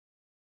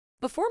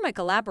Before my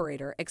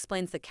collaborator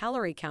explains the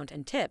calorie count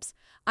and tips,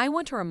 I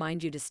want to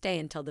remind you to stay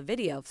until the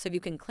video so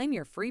you can claim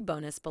your free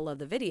bonus below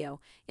the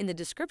video in the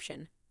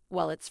description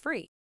while it's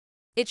free.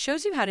 It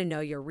shows you how to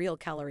know your real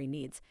calorie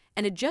needs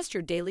and adjust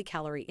your daily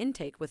calorie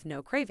intake with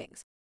no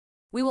cravings.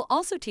 We will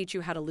also teach you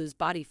how to lose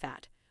body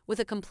fat with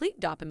a complete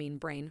dopamine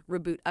brain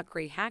reboot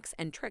upgrade hacks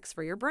and tricks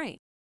for your brain.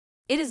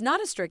 It is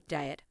not a strict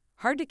diet,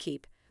 hard to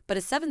keep, but a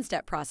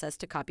 7-step process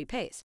to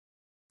copy-paste.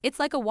 It's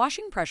like a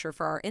washing pressure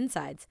for our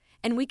insides,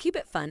 and we keep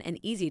it fun and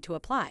easy to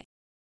apply.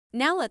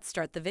 Now let's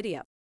start the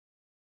video.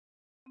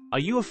 Are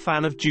you a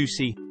fan of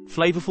juicy,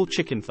 flavorful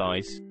chicken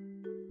thighs?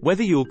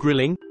 Whether you're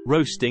grilling,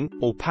 roasting,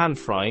 or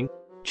pan-frying,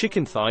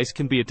 chicken thighs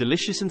can be a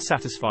delicious and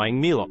satisfying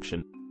meal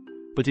option.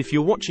 But if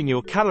you're watching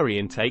your calorie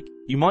intake,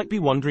 you might be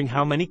wondering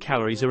how many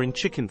calories are in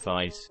chicken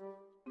thighs.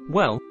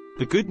 Well,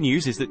 the good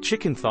news is that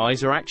chicken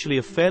thighs are actually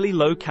a fairly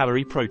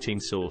low-calorie protein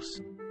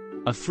source.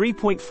 A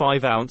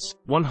 3.5-ounce,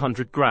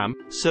 100-gram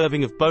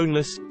serving of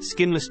boneless,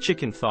 skinless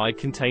chicken thigh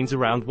contains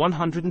around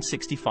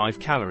 165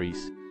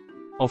 calories.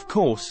 Of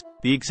course,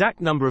 the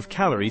exact number of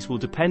calories will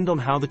depend on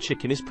how the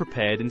chicken is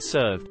prepared and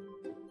served.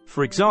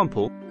 For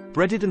example,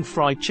 breaded and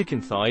fried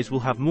chicken thighs will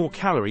have more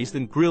calories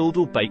than grilled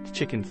or baked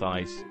chicken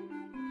thighs.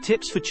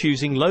 Tips for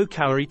choosing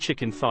low-calorie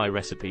chicken thigh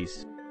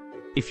recipes.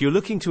 If you're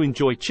looking to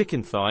enjoy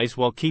chicken thighs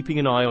while keeping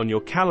an eye on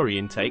your calorie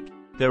intake,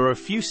 there are a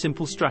few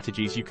simple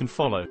strategies you can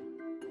follow.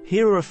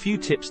 Here are a few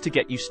tips to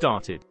get you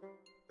started.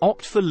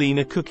 Opt for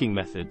leaner cooking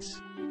methods.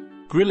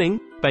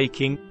 Grilling,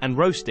 baking, and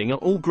roasting are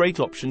all great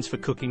options for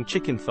cooking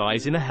chicken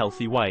thighs in a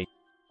healthy way.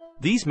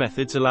 These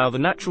methods allow the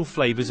natural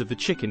flavors of the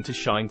chicken to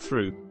shine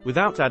through,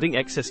 without adding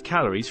excess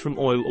calories from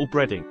oil or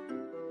breading.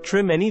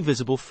 Trim any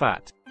visible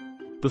fat.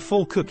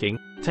 Before cooking,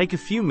 take a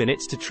few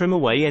minutes to trim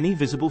away any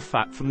visible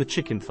fat from the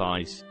chicken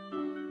thighs.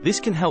 This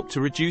can help to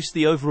reduce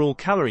the overall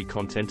calorie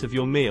content of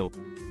your meal.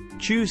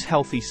 Choose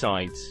healthy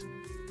sides.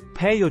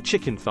 Pair your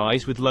chicken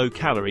thighs with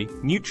low-calorie,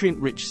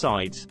 nutrient-rich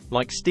sides,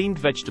 like steamed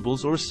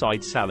vegetables or a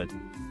side salad.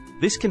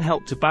 This can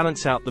help to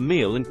balance out the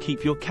meal and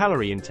keep your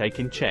calorie intake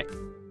in check.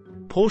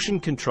 Portion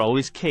control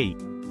is key.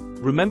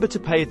 Remember to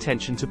pay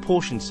attention to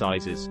portion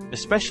sizes,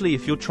 especially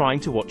if you're trying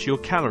to watch your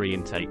calorie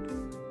intake.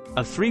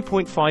 A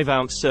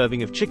 3.5-ounce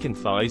serving of chicken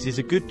thighs is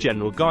a good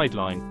general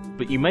guideline,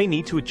 but you may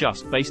need to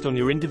adjust based on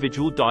your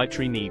individual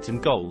dietary needs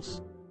and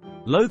goals.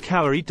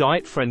 Low-calorie,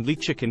 diet-friendly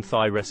chicken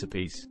thigh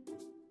recipes.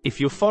 If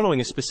you're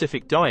following a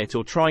specific diet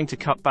or trying to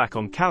cut back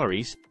on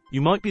calories, you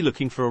might be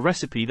looking for a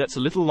recipe that's a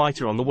little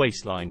lighter on the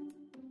waistline.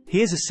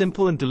 Here's a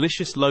simple and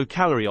delicious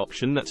low-calorie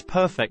option that's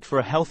perfect for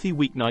a healthy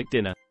weeknight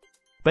dinner.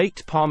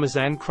 Baked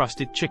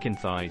Parmesan-crusted chicken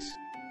thighs.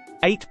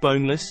 8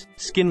 boneless,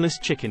 skinless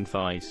chicken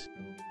thighs.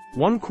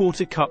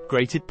 1/4 cup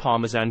grated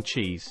Parmesan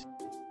cheese.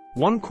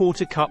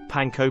 1/4 cup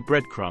panko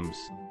breadcrumbs.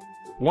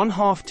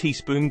 1/2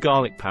 teaspoon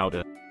garlic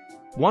powder.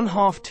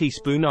 1/2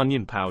 teaspoon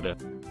onion powder.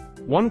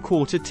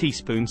 1/4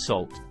 teaspoon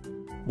salt.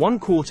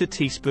 1/4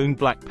 teaspoon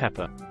black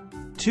pepper.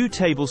 2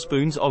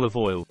 tablespoons olive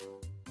oil.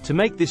 To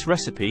make this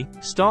recipe,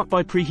 start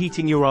by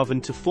preheating your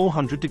oven to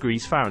 400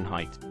 degrees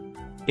Fahrenheit.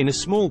 In a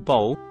small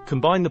bowl,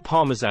 combine the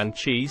Parmesan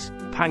cheese,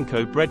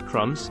 panko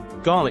breadcrumbs,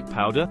 garlic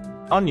powder,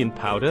 onion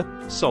powder,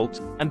 salt,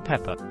 and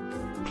pepper.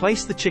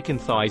 Place the chicken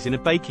thighs in a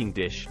baking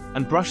dish,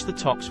 and brush the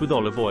tops with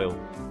olive oil.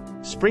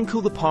 Sprinkle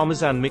the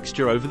Parmesan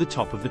mixture over the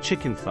top of the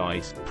chicken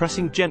thighs,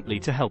 pressing gently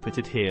to help it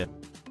adhere.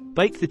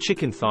 Bake the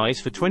chicken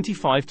thighs for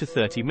 25 to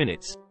 30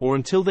 minutes, or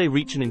until they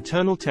reach an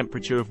internal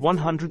temperature of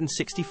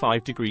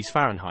 165 degrees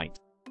Fahrenheit.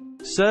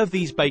 Serve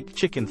these baked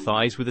chicken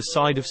thighs with a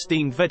side of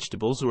steamed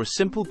vegetables or a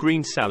simple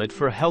green salad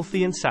for a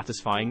healthy and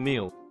satisfying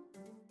meal.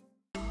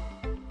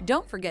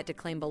 Don't forget to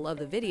claim below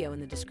the video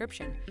in the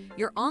description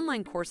your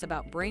online course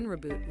about brain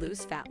reboot,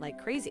 lose fat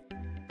like crazy.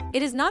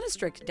 It is not a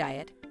strict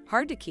diet,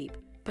 hard to keep,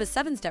 but a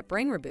 7-step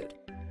brain reboot.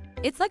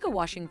 It's like a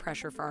washing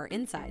pressure for our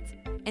insides,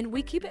 and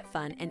we keep it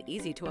fun and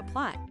easy to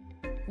apply.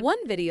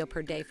 1 video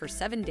per day for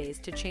 7 days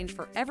to change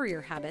forever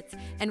your habits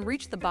and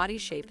reach the body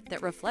shape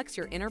that reflects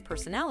your inner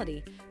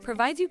personality,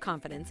 provides you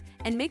confidence,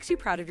 and makes you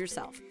proud of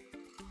yourself.